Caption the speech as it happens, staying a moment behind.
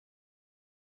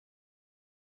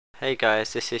Hey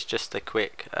guys, this is just a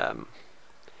quick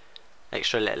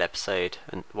extra little episode,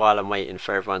 and while I'm waiting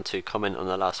for everyone to comment on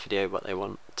the last video what they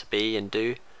want to be and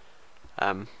do,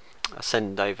 I'll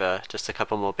send over just a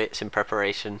couple more bits in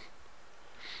preparation.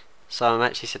 So I'm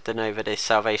actually sending over this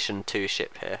Salvation 2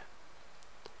 ship here,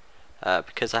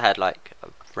 because I had like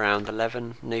around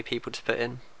 11 new people to put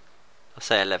in. I'll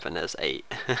say 11 as 8.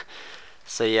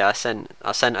 So yeah, I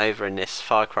sent over in this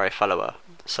Far Cry follower,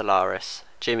 Solaris,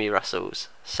 Jimmy Russell's,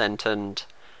 Sentend,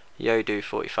 Yodu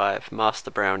 45,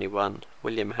 Master Brownie 1,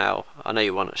 William Howe, I know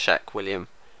you want a Shaq William,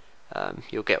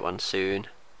 you'll get one soon,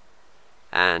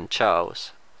 and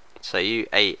Charles. So you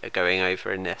 8 are going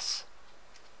over in this,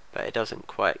 but it doesn't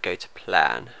quite go to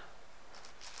plan.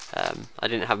 I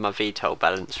didn't have my VTOL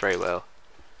balanced very well,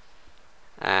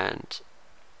 and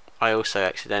I also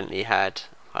accidentally had,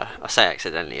 I say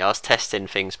accidentally, I was testing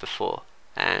things before,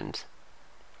 and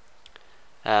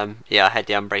yeah, I had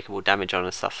the unbreakable damage on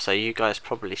and stuff, so you guys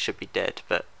probably should be dead,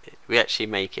 but we actually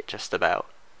make it just about.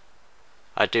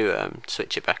 I do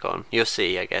switch it back on, you'll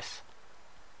see, I guess.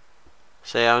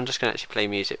 So yeah, I'm just going to actually play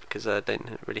music because I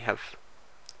don't really have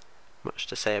much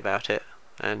to say about it,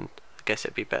 and I guess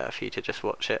it'd be better for you to just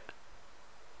watch it,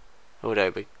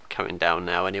 although we're coming down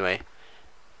now anyway.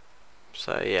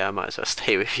 So yeah, I might as well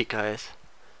stay with you guys.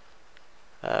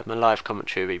 My live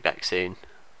commentary will be back soon.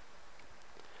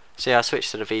 So yeah, I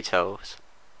switched to the VTOLs,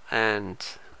 and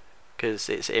because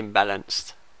it's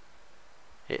imbalanced,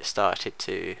 it started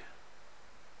to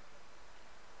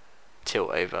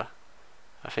tilt over.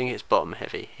 I think it's bottom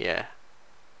heavy, yeah.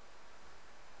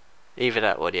 Either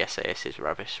that or the SAS is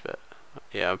rubbish, but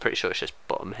yeah, I'm pretty sure it's just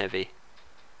bottom heavy.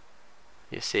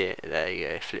 You see it, there you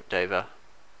go, flipped over.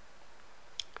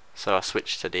 So I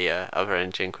switched to the other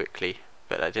engine quickly,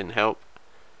 but that didn't help.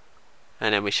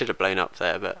 And then we should have blown up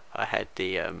there, but I had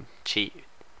the cheat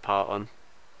part on,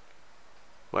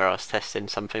 where I was testing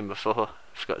something before.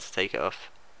 I forgot to take it off,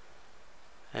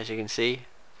 as you can see.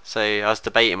 So I was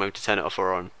debating whether to turn it off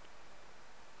or on,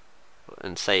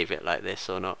 and save it like this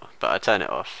or not, but I turn it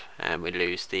off and we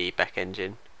lose the back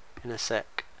engine in a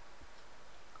sec.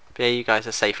 But yeah, you guys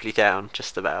are safely down,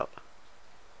 just about.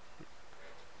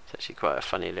 It's actually quite a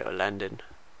funny little landing.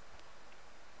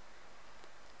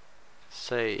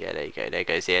 So yeah, there you go, there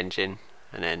goes the engine,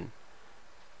 and then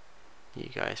you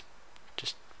guys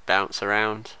just bounce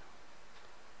around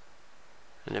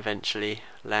and eventually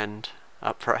land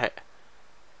upright.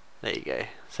 There you go,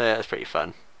 so that's pretty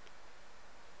fun.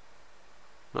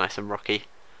 Nice and rocky.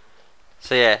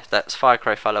 So yeah, that's Far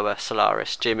Cry follower,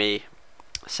 Solaris, Jimmy,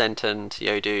 Sentend,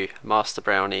 Yodu, Master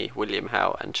Brownie, William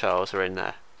Howe and Charles are in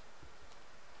there.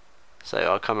 So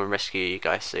I'll come and rescue you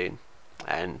guys soon,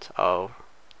 and I'll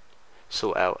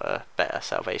sort out a better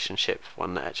Salvation ship,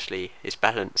 one that actually is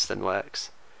balanced and works.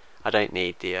 I don't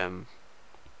need the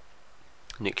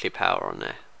nuclear power on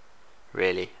there,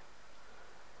 really.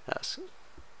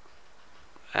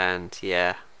 And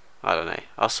yeah, I don't know,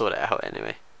 I'll sort it out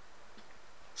anyway.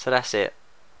 So that's it.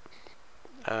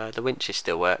 The winches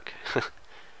still work. But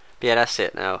yeah, that's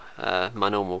it now. My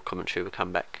normal commentary will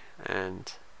come back, and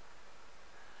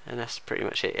that's pretty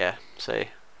much it, yeah. So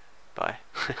bye.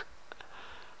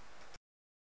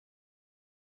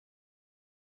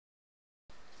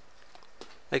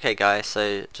 Okay guys,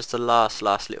 so just the last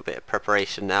little bit of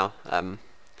preparation now.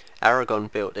 Aragon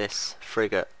built this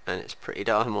frigate and it's pretty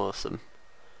darn awesome.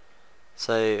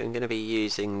 So I'm going to be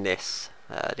using this.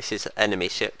 This is an enemy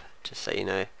ship, just so you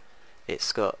know.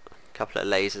 It's got a couple of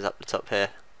lasers up the top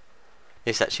here.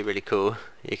 It's actually really cool.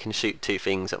 You can shoot 2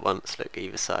 things at once, look,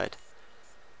 either side.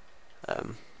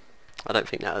 I don't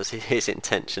think that was his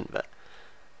intention, but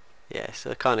yeah, it's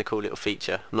a kind of cool little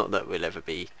feature. Not that we'll ever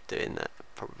be doing that,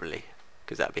 probably,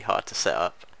 because that'd be hard to set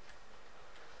up.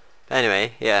 But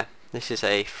anyway, yeah, this is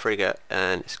a frigate,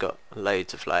 and it's got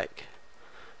loads of like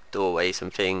doorways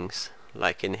and things.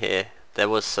 Like in here, there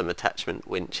was some attachment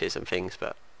winches and things,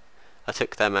 but I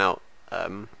took them out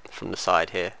from the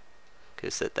side here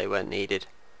because they weren't needed.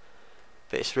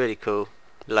 But it's really cool.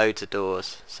 Loads of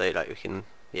doors, so like we can,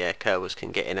 yeah, Kerbals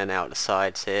can get in and out the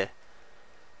sides here.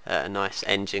 A nice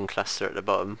engine cluster at the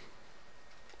bottom,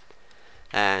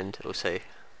 and also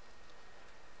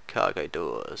cargo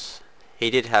doors. He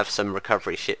did have some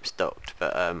recovery ships docked,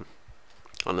 but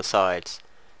on the sides,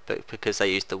 but because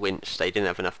they used the winch they didn't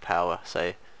have enough power,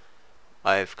 so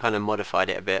I've kind of modified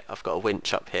it a bit. I've got a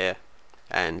winch up here,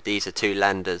 and these are 2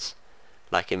 landers,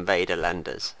 like invader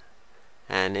landers.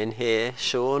 And in here,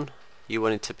 Sean, you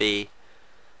wanted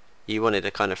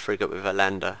a kind of frigate with a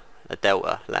lander, a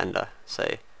delta lander,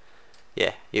 so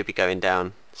yeah, you'll be going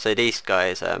down. So these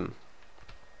guys, I've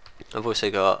also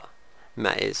got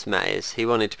Matt is. He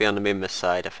wanted to be on the Minmus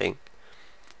side, I think.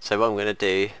 So what I'm going to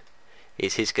do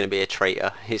is he's going to be a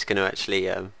traitor. He's going to actually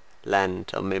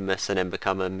land on Minmus and then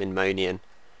become a Minmonian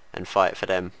and fight for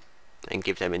them and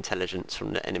give them intelligence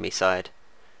from the enemy side.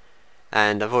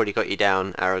 And I've already got you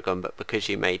down, Aragon, but because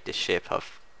you made this ship,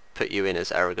 I've put you in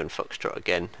as Aragon Foxtrot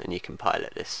again, and you can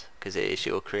pilot this because it is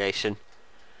your creation.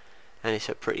 And it's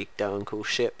a pretty darn cool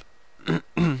ship.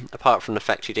 Apart from the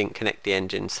fact you didn't connect the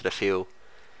engines to the fuel.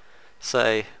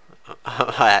 So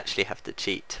I actually have to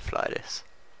cheat to fly this.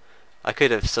 I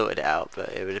could have sorted it out, but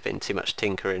it would have been too much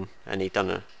tinkering, and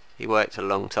he worked a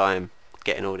long time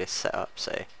getting all this set up,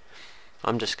 so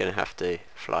I'm just going to have to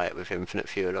fly it with infinite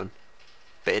fuel on.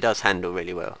 But it does handle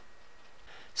really well.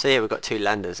 So yeah, we've got 2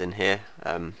 landers in here.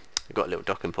 We've got a little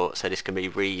docking port, so this can be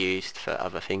reused for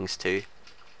other things too.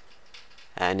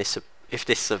 And this, if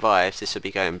this survives, this will be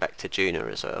going back to Juna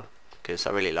as well, because I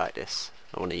really like this.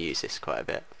 I want to use this quite a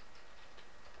bit.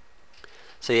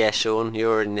 So yeah, Sean,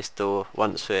 you're in this door.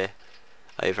 Once we're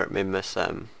over at Minmus,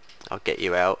 I'll get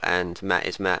you out, and Matt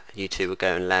is Matt. You two will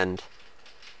go and land.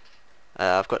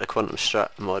 I've got the Quantum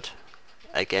Strut mod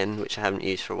again, which I haven't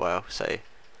used for a while, so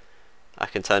I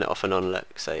can turn it off and on.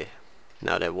 Look, so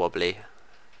now they're wobbly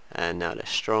and now they're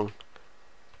strong.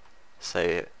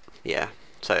 So yeah,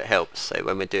 so it helps. So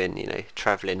when we're doing, you know,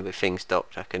 travelling with things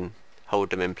docked, I can hold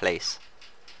them in place,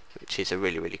 which is a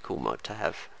really cool mod to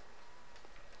have.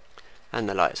 And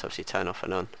the lights obviously turn off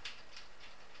and on.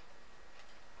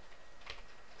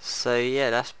 So yeah,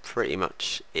 that's pretty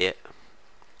much it.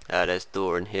 There's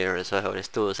door in here as well. There's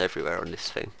doors everywhere on this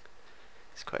thing.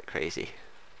 It's quite crazy.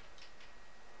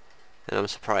 And I'm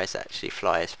surprised it actually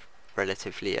flies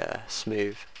relatively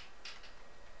smooth.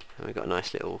 And we've got a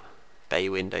nice little bay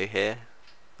window here,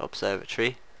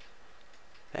 observatory.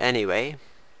 But anyway,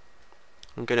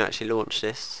 I'm going to actually launch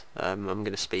this. I'm going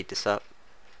to speed this up,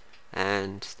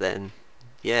 and then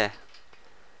yeah,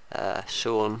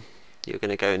 Sean, you're going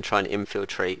to go and try and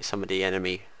infiltrate some of the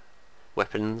enemy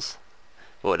weapons,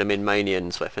 or the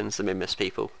Minmonians' weapons, the Minmus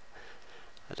people.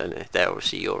 I don't know, they're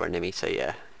obviously your enemy, so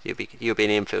yeah, you'll be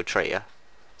an infiltrator.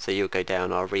 So you'll go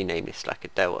down. I'll rename this like a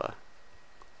Delta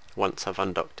once I've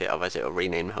undocked it, otherwise it'll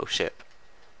rename the whole ship.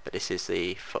 But this is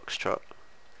the Foxtrot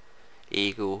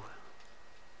Eagle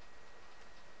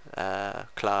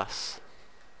class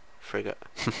frigate.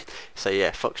 So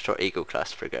yeah, Foxtrot Eagle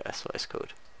class frigate, that's what it's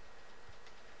called.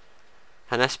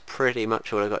 And that's pretty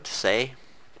much all I've got to say.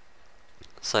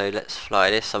 So let's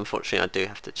fly this. Unfortunately I do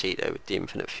have to cheat though with the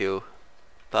infinite fuel,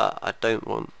 but I don't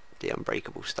want the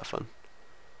unbreakable stuff on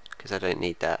because I don't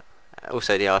need that.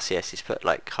 Also the RCS is put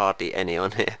like hardly any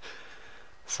on here,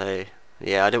 so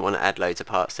yeah, I don't want to add loads of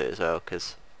parts to it as well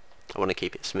because I want to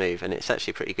keep it smooth, and it's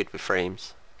actually pretty good with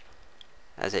frames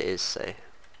as it is, so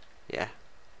yeah.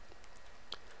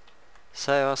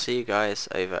 So I'll see you guys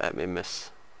over at Minmus.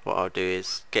 What I'll do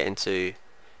is get into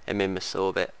a Minmus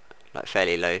orbit, like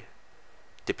fairly low,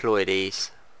 deploy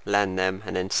these, land them,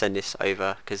 and then send this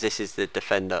over, because this is the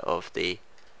defender of the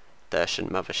Dershant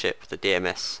mothership, the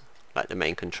DMS, like the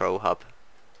main control hub.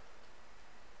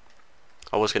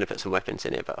 I was going to put some weapons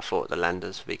in it, but I thought the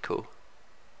landers would be cool.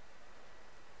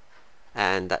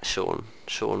 And that's Sean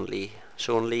Leahy,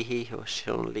 or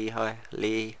Sean Lehi,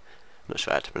 Lee, I'm not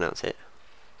sure how to pronounce it.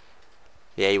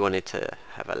 Yeah, he wanted to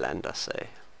have a lander, so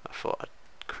I thought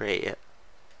I'd create it.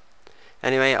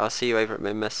 Anyway, I'll see you over at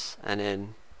Minmus, and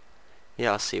then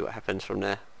yeah, I'll see what happens from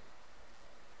there.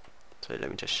 So let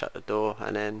me just shut the door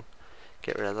and then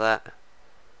get rid of that.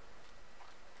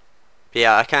 But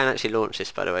yeah, I can actually launch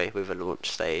this, by the way, with a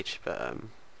launch stage, but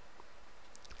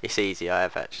it's easy. I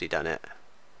have actually done it,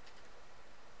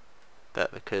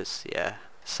 but because yeah,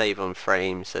 save on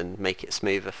frames and make it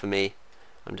smoother for me,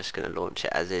 I'm just going to launch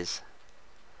it as is.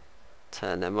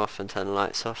 Turn them off and turn the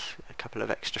lights off, a couple of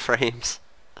extra frames.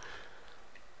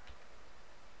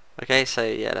 Okay, so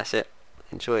yeah, that's it.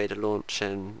 Enjoy the launch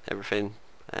and everything,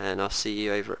 and I'll see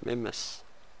you over at Minmus.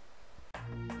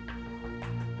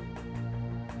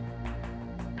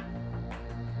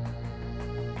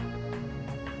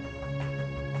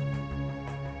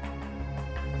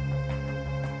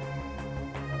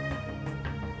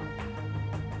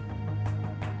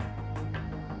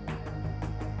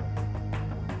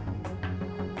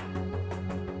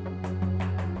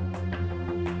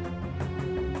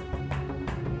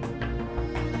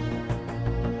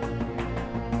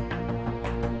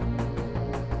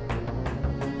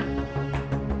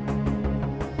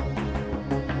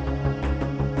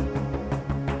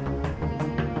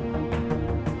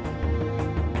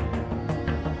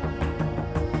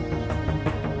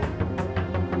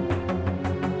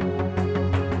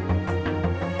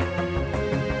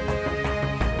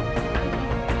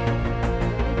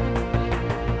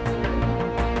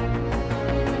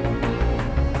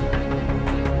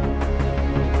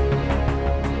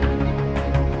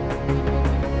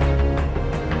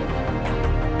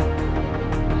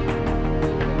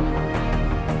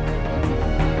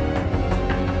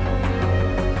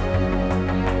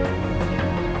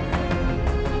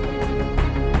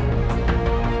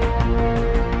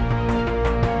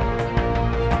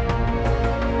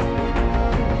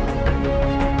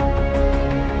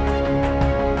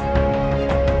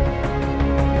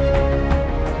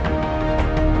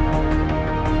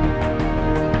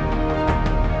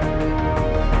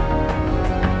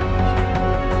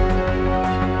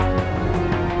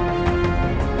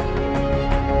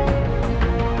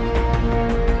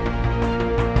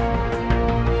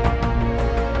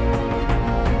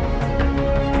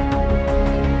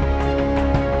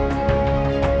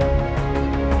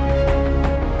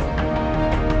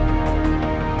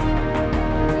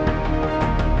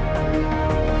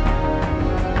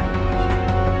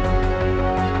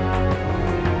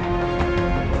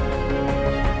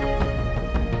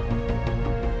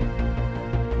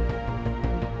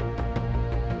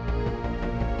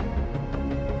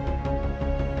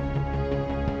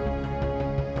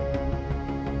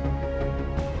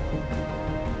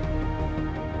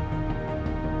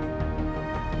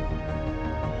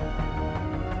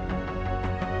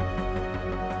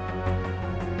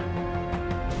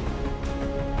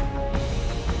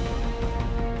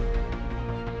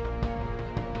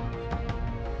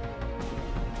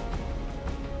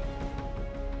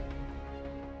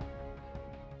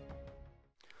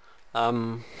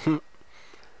 I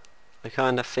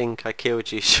kind of think I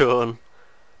killed you, Sean.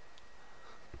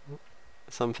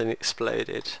 Something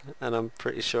exploded, and I'm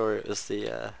pretty sure it was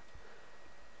the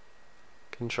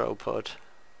control pod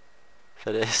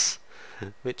for this,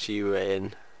 which you were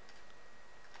in.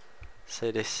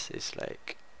 So this is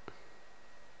like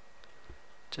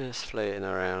just floating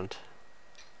around,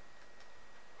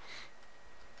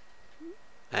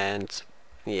 and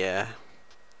yeah,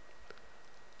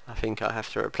 I think I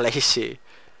have to replace you.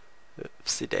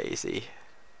 Oopsie daisy.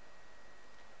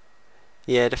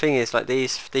 Yeah, the thing is, like,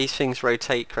 these things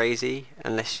rotate crazy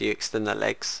unless you extend their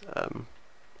legs.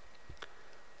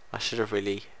 I should have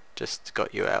really just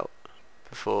got you out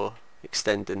before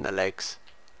extending the legs.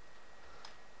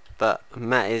 But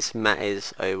Matt is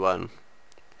 01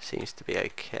 seems to be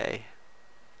okay.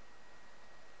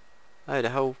 Oh, the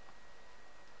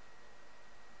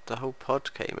whole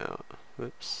pod came out.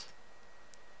 Whoops.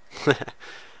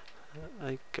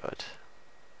 Oh god.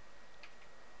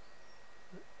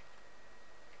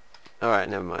 Alright,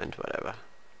 never mind, whatever.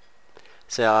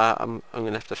 So I'm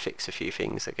gonna have to fix a few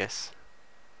things, I guess.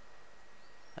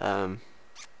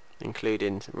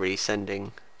 Including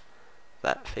resending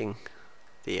that thing,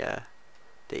 the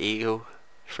Eagle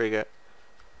frigate.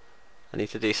 I need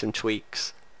to do some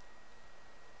tweaks,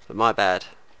 but my bad.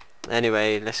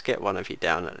 Anyway, let's get one of you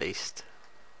down at least.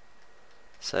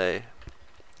 So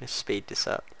let's speed this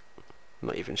up. I'm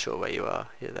not even sure where you are.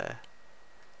 You're there.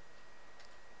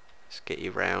 Let's get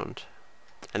you round,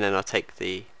 and then I'll take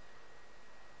the...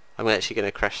 I'm actually going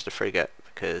to crash the frigate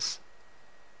because,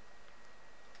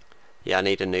 yeah, I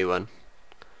need a new one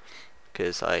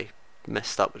because I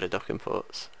messed up with the docking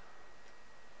ports.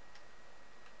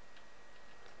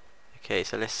 Okay,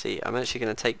 so let's see. I'm actually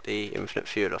going to take the infinite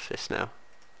fuel off this now,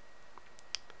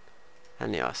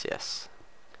 and the RCS.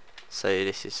 So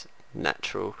this is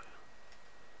natural.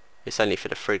 It's only for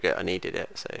the frigate I needed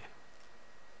it, so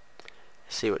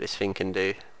let's see what this thing can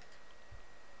do.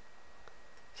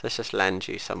 So let's just land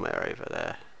you somewhere over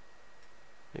there,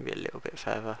 maybe a little bit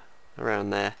further, around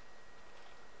there.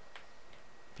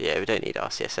 But yeah, we don't need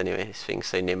RCS anyway, this thing's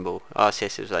so nimble.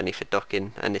 RCS is only for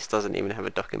docking, and this doesn't even have a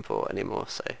docking port anymore,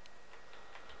 so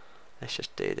let's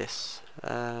just do this.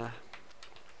 I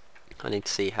need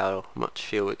to see how much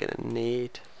fuel we're going to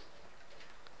need.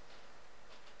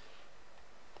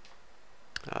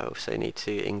 I also need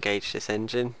to engage this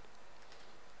engine.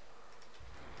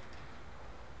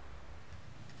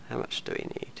 How much do we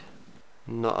need?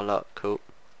 Not a lot, cool.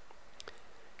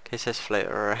 Okay, so let's float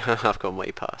around. I've gone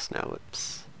way past now,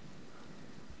 whoops.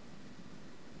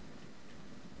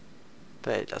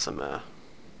 But it doesn't matter.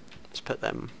 Let's put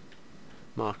them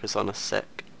markers on a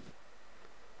sec.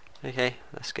 Okay,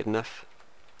 that's good enough.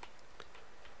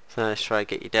 So now let's try and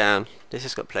get you down. This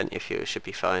has got plenty of fuel, should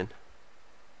be fine.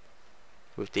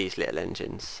 With these little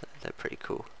engines, they're pretty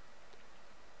cool.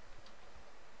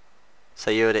 So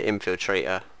you're the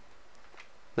infiltrator.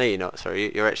 No, you're not,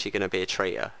 sorry, you're actually going to be a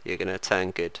traitor. You're going to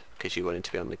turn good because you wanted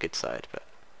to be on the good side, but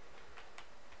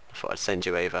I thought I'd send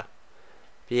you over.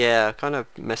 But yeah, I kind of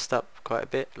messed up quite a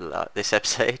bit like this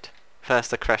episode.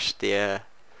 First I crashed the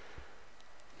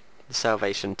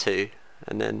Salvation 2,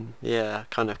 and then yeah, I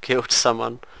kind of killed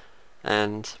someone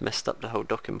and messed up the whole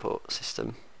docking port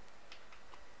system.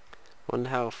 Wonder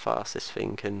how fast this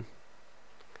thing can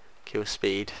kill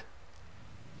speed.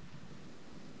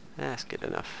 That's good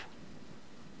enough.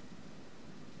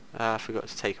 I forgot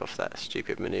to take off that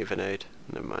stupid maneuver node.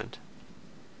 Never mind.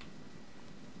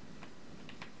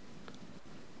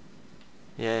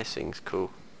 Yeah, this thing's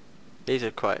cool. These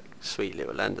are quite sweet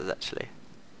little landers actually.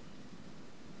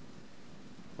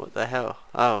 What the hell?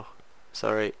 Oh,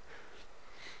 sorry.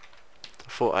 I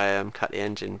thought I cut the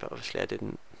engine, but obviously I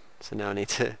didn't. So now I need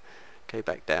to go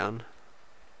back down.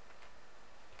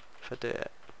 If I do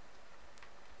it,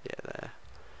 yeah, there.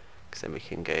 Because then we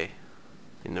can go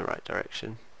in the right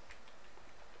direction.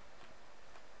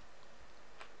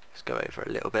 Let's go over a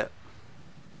little bit.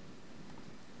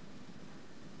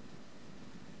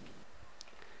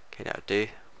 Okay, that'll do.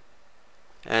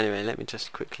 Anyway, let me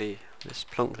just quickly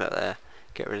just plonk that there.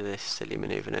 Get rid of this silly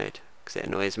maneuver node because it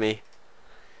annoys me.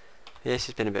 Yeah, this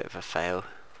has been a bit of a fail.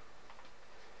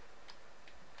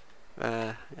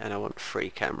 And I want free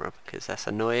camera because that's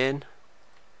annoying.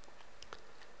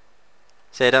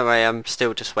 So don't worry, I'm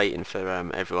still just waiting for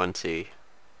everyone to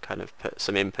kind of put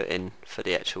some input in for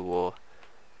the actual war,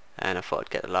 and I thought I'd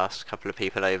get the last couple of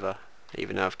people over,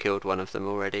 even though I've killed one of them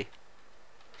already.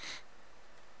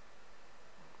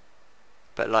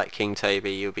 But like King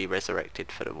Toby, you'll be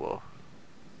resurrected for the war.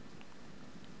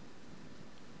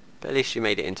 But at least you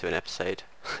made it into an episode.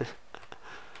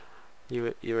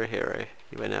 You're a hero.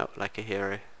 You went out like a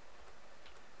hero.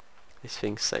 This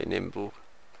thing's so nimble.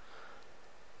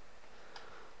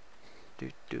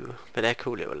 But they're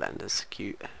cool little landers,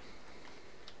 cute.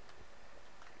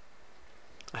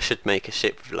 I should make a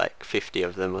ship with like 50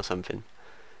 of them or something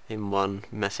in one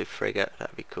massive frigate.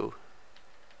 That'd be cool.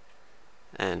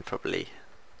 And probably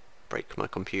break my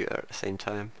computer at the same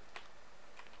time.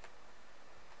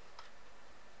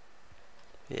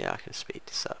 Yeah, I can speed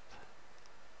this up.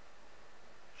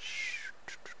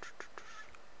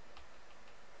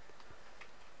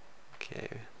 Okay,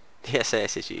 the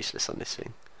SAS is useless on this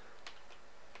thing.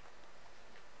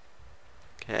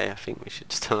 Okay, I think we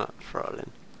should start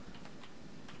throttling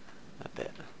a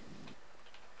bit.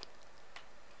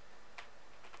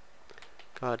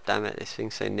 God damn it, this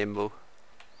thing's so nimble.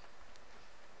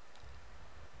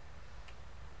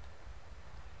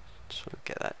 Just want to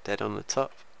get that dead on the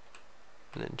top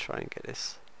and then try and get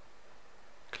this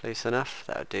close enough.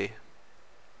 That'll do.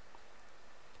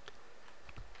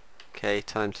 Okay,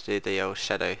 time to do the old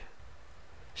shadow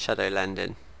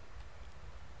landing.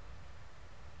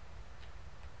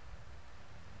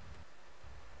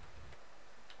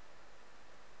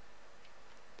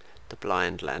 The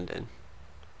blind landing.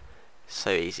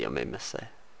 So easy on me, must say.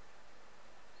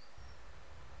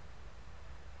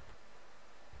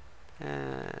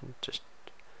 And just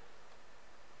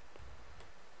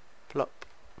plop.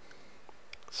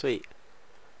 Sweet.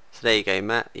 So there you go,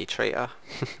 Matt, you traitor.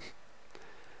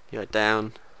 You're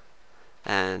down,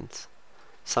 and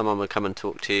someone would come and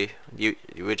talk to you.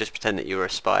 You would just pretend that you were a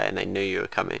spy and they knew you were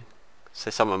coming.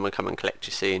 So someone would come and collect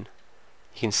you soon.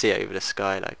 You can see over the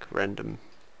sky like random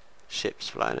ships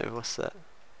flying over. What's that?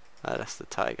 Oh, that's the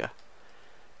Tiger.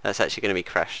 That's actually going to be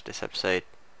crashed this episode,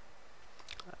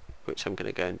 which I'm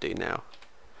going to go and do now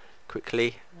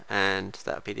quickly, and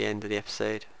that'll be the end of the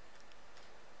episode.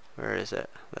 Where is it?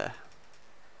 There.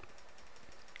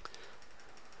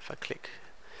 If I click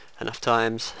enough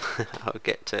times I'll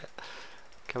get to it.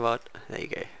 Come on, there you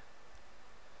go.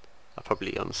 I'm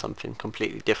probably on something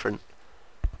completely different.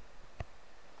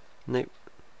 Nope.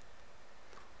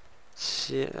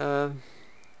 Oh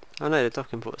no, the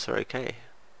docking ports are okay.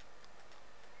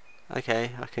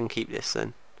 Okay, I can keep this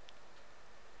then,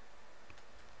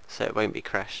 so it won't be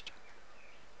crashed.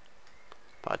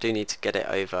 But I do need to get it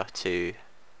over to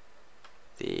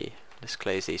the... let's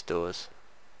close these doors.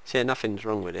 So yeah, nothing's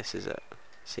wrong with this, is it?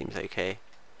 Seems okay.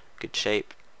 Good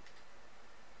shape.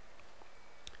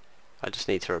 I just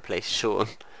need to replace Sean.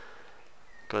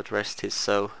 God rest his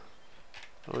soul.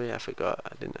 Oh yeah, I forgot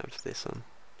I didn't have this on.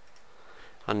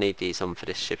 I need these on for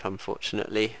this ship,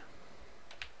 unfortunately.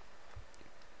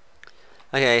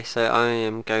 Okay, so I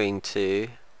am going to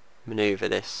maneuver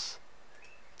this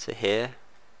to here.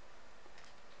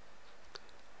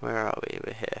 Where are we?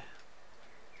 We're here.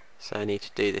 So I need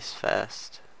to do this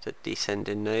first. The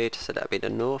descending node, so that'll be the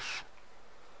north.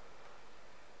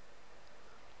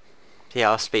 Yeah,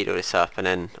 I'll speed all this up and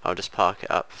then I'll just park it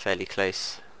up fairly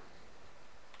close.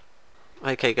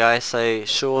 Okay guys, so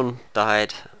Sean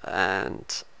died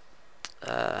and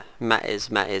Matt is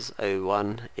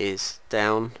 01 is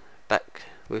down back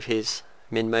with his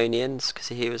Minmonians because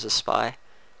he was a spy,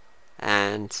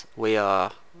 and we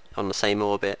are on the same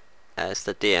orbit as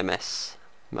the DMS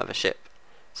mothership.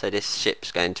 So this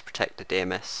ship's going to protect the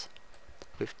DMS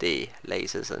with the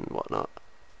lasers and whatnot,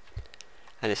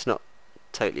 and it's not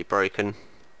totally broken.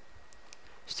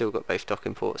 Still got both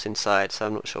docking ports inside, so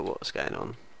I'm not sure what's going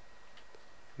on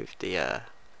with the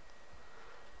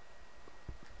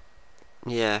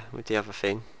yeah, with the other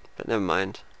thing, but never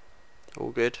mind,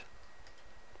 all good.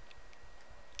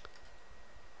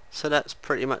 So that's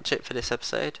pretty much it for this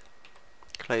episode.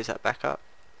 Close that back up.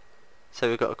 So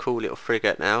we've got a cool little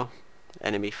frigate now,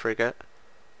 enemy frigate.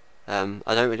 I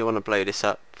don't really want to blow this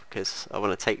up because I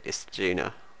want to take this to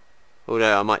Juna,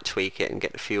 although I might tweak it and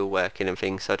get the fuel working and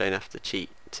things so I don't have to cheat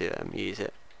to use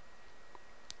it.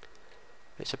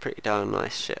 It's a pretty darn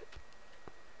nice ship.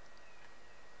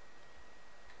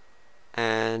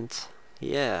 And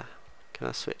yeah, can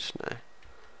I switch now?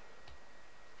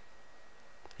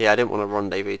 Yeah, I didn't want to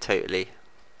rendezvous totally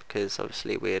because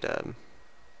obviously we'd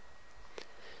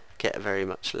get very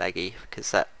much laggy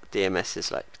because that DMS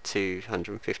is like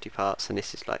 250 parts and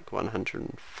this is like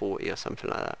 140 or something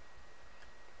like that.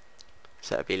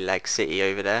 So that'd be Lag City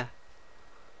over there.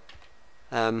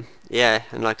 Yeah,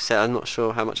 and like I said, I'm not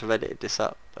sure how much I've edited this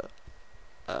up,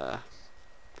 but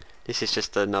this is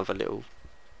just another little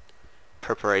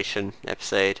preparation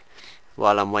episode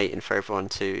while I'm waiting for everyone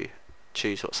to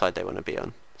choose what side they want to be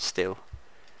on still.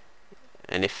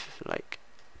 And if like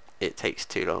it takes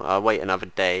too long. I'll wait another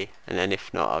day, and then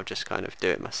if not, I'll just kind of do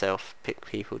it myself, pick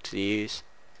people to use.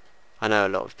 I know a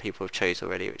lot of people have chose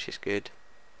already, which is good.